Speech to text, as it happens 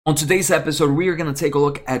On today's episode, we are going to take a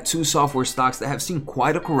look at two software stocks that have seen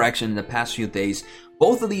quite a correction in the past few days.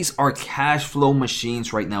 Both of these are cash flow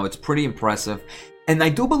machines right now. It's pretty impressive. And I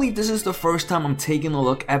do believe this is the first time I'm taking a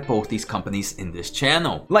look at both these companies in this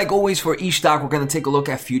channel. Like always, for each stock, we're going to take a look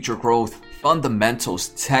at future growth, fundamentals,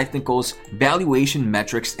 technicals, valuation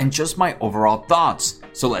metrics, and just my overall thoughts.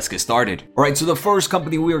 So let's get started. Alright, so the first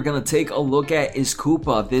company we are going to take a look at is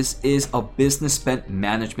Coupa. This is a business spend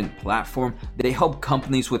management platform. They help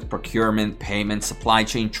companies with procurement, payment, supply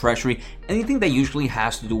chain, treasury, anything that usually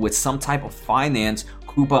has to do with some type of finance.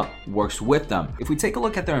 Coupa works with them. If we take a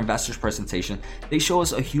look at their investors presentation, they show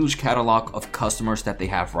us a huge catalog of customers that they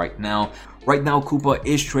have right now. Right now, Coupa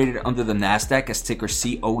is traded under the NASDAQ as ticker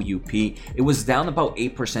COUP. It was down about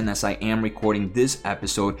 8% as I am recording this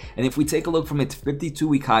episode. And if we take a look from its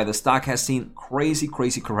 52-week high, the stock has seen crazy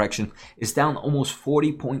correction. It's down almost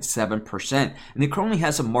 40.7%. And it currently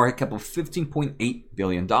has a market cap of $15.8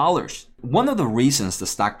 billion. One of the reasons the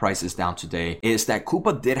stock price is down today is that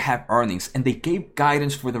Coupa did have earnings and they gave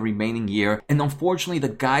guidance for the remaining year, and unfortunately the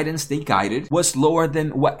guidance they guided was lower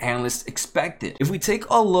than what analysts expected. If we take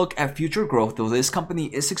a look at future growth, though, this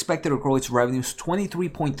company is expected to grow its revenues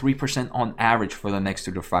 23.3% on average for the next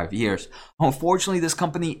 2 to 5 years. Unfortunately, this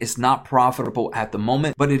company is not profitable at the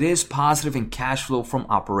moment, but it is positive in cash flow from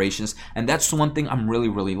operations, and that's one thing I'm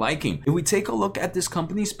really liking. If we take a look at this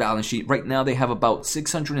company's balance sheet, right now they have about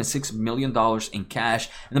 $606 million in cash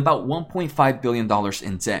and about $1.5 billion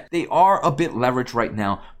in debt. They are a bit leveraged right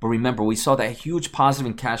now, but remember, we saw that huge positive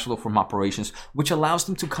in cash flow from operations, which allows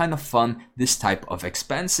them to kind of fund this type of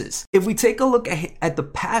expenses. If we take a look at the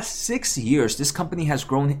past 6 years, this company has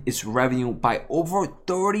grown its revenue by over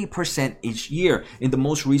 30% each year. In the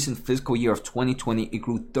most recent fiscal year of 2020, it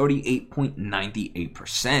grew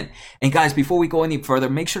 38.98%. And guys, before we go any further,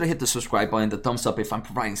 make sure to hit the subscribe button, the thumbs up if I'm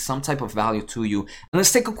providing some type of value to you. And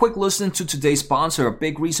let's take a quick listen to today's sponsor, a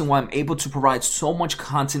big reason why I'm able to provide so much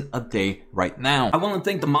content a day right now. I want to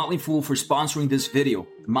thank The Motley Fool for sponsoring this video.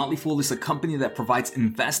 The Motley Fool is a company that provides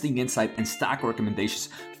investing insight and stock recommendations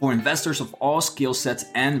for investors of all skill sets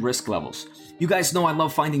and risk levels. You guys know I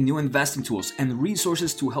love finding new investing tools and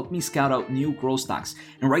resources to help me scout out new growth stocks.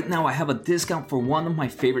 And right now I have a discount for one of my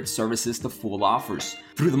favorite services the Fool offers.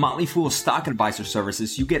 Through the Motley Fool Stock Advisor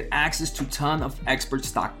services, you get access to a ton of expert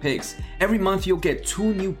stock picks. Every month you'll get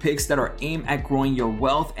 2 new picks that are aimed at growing your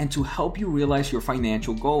wealth and to help you realize your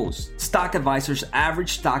financial goals. Stock Advisor's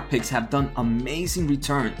average stock picks have done amazing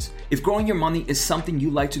returns. If growing your money is something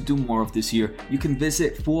you'd like to do more of this year, you can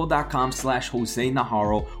visit fool.com/Jose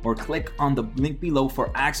Najarro or click on the link below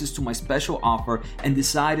for access to my special offer and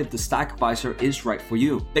decide if the Stock Advisor is right for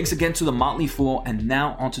you. Thanks again to the Motley Fool, and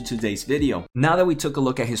now onto today's video. Now that we took a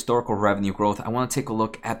look at historical revenue growth, I want to take a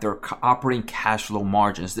look at their operating cash flow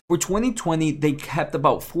margins. For 2020, they kept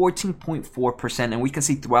about 14.4%, and we can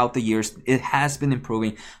see throughout the years it has been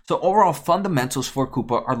improving. So overall fundamentals for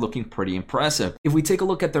Coupa are looking pretty impressive. If we take a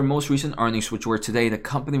look at their most recent earnings, which were today, the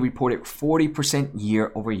company reported 40%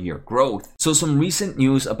 year-over-year growth. So some recent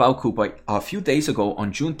news about Coupa. A few days ago,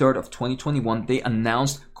 on June 3rd of 2021, they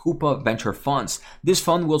announced Coupa Venture Funds. This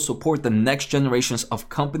fund will support the next generations of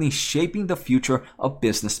companies shaping the future of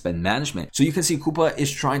business spend management. So you can see Coupa is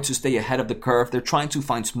trying to stay ahead of the curve. They're trying to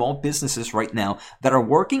find small businesses right now that are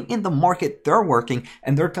working in the market they're working,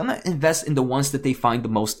 and they're gonna invest in the ones that they find the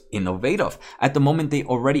most innovative. At the moment, they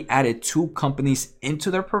already added 2 companies into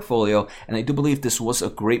their portfolio, and I do believe this was a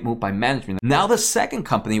great move by management. Now the second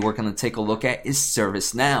company we're gonna take a look at is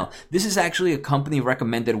ServiceNow. This is actually a company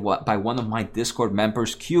recommended by one of my Discord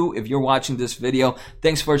members, if you're watching this video,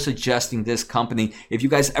 thanks for suggesting this company. If you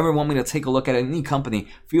guys ever want me to take a look at any company,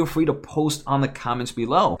 feel free to post on the comments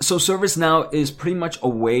below. So ServiceNow is pretty much a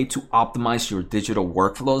way to optimize your digital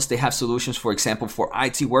workflows. They have solutions, for example, for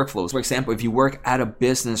IT workflows. For example, if you work at a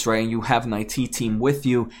business, right, and you have an IT team with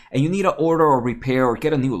you and you need to order or repair or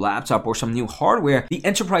get a new laptop or some new hardware, the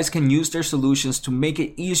enterprise can use their solutions to make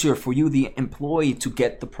it easier for you, the employee, to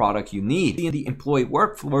get the product you need. In the employee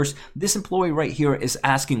workflows, this employee right here is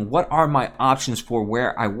asking, what are my options for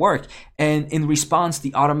where I work? And in response,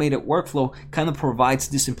 the automated workflow kind of provides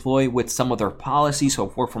this employee with some of their policies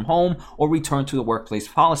of work from home or return to the workplace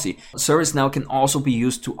policy. ServiceNow can also be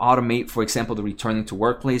used to automate, for example, the returning to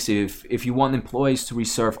workplace. If you want employees to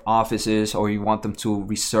reserve offices or you want them to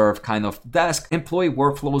reserve kind of desk, employee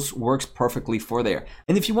workflows works perfectly for there.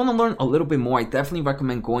 And if you want to learn a little bit more, I definitely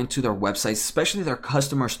recommend going to their website, especially their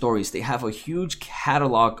customer stories. They have a huge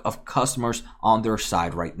catalog of customers on their site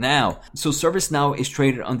upside right now. So ServiceNow is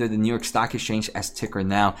traded under the New York Stock Exchange as ticker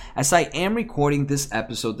NOW. As I am recording this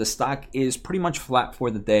episode, the stock is pretty much flat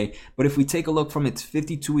for the day, but if we take a look from its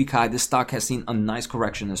 52-week high, this stock has seen a nice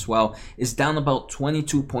correction as well. It's down about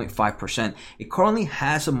 22.5%. It currently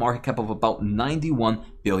has a market cap of about $91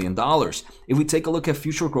 billion. If we take a look at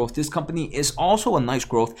future growth, this company is also a nice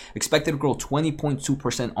growth, expected to grow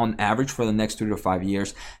 20.2% on average for the next 3 to 5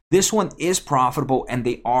 years. This one is profitable and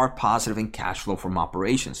they are positive in cash flow from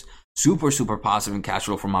operations. Super positive in cash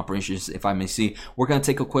flow from operations, if I may see. We're going to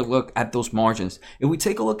take a quick look at those margins. If we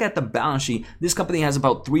take a look at the balance sheet, this company has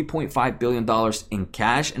about $3.5 billion in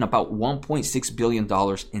cash and about $1.6 billion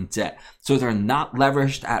in debt. So they're not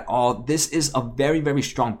leveraged at all. This is a very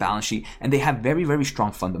strong balance sheet and they have very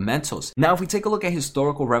strong fundamentals. Now, if we take a look at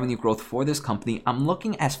historical revenue growth for this company, I'm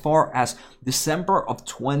looking as far as December of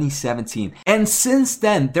 2017. And since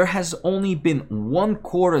then, there has only been one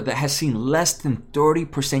quarter that has seen less than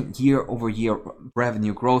 30% year-over-year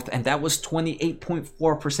revenue growth, and that was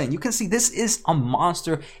 28.4%. You can see this is a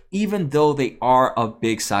monster, even though they are of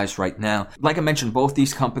big size right now. Like I mentioned, both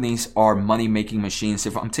these companies are money-making machines.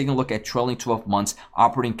 If I'm taking a look at trailing 12 months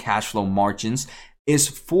operating cash flow margins,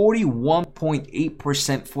 is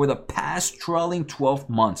 41.8% for the past trailing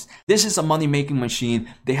 12 months. This is a money-making machine.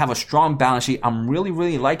 They have a strong balance sheet. I'm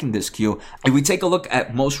really liking this Q. If we take a look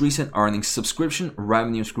at most recent earnings, subscription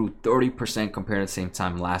revenues grew 30% compared to the same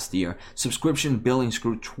time last year. Subscription billings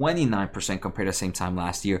grew 29% compared to the same time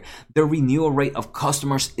last year. The renewal rate of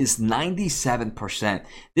customers is 97%.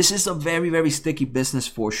 This is a very sticky business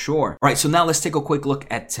for sure. All right, so now let's take a quick look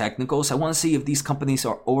at technicals. I want to see if these companies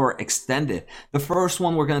are overextended. The first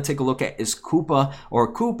one we're going to take a look at is Coupa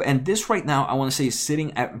or Coop, and this right now I want to say is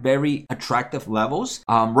sitting at very attractive levels.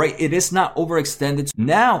 Right, it is not overextended.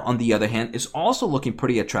 Now, on the other hand, is also looking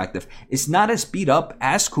pretty attractive. It's not as beat up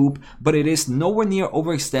as Coop, but it is nowhere near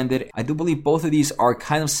overextended. I do believe both of these are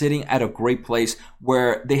kind of sitting at a great place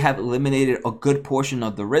where they have eliminated a good portion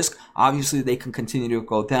of the risk. Obviously, they can continue to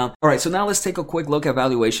go down. All right, so now let's take a quick look at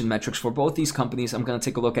valuation metrics for both these companies. I'm going to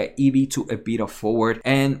take a look at EV to EBITDA forward,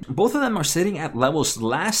 and both of them are sitting at levels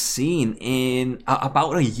last seen in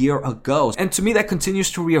about a year ago. And to me, that continues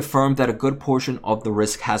to reaffirm that a good portion of the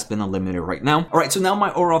risk has been eliminated right now. All right, so now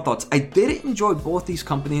my overall thoughts. I did enjoy both these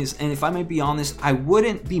companies, and if I may be honest, I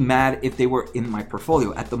wouldn't be mad if they were in my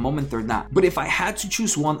portfolio. At the moment, they're not. But if I had to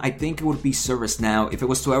choose one, I think it would be ServiceNow. If it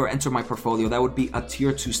was to ever enter my portfolio, that would be a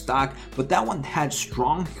tier 2 stock, but that one had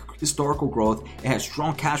strong historical growth. It has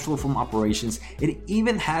strong cash flow from operations. It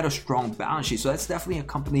even had a strong balance sheet. So that's definitely a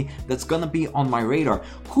company that's going to be on my radar.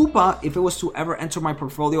 Coupa, if it was to ever enter my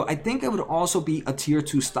portfolio, I think it would also be a tier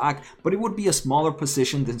 2 stock, but it would be a smaller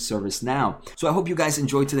position than ServiceNow. So I hope you guys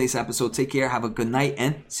enjoyed today's episode. Take care, have a good night,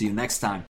 and see you next time.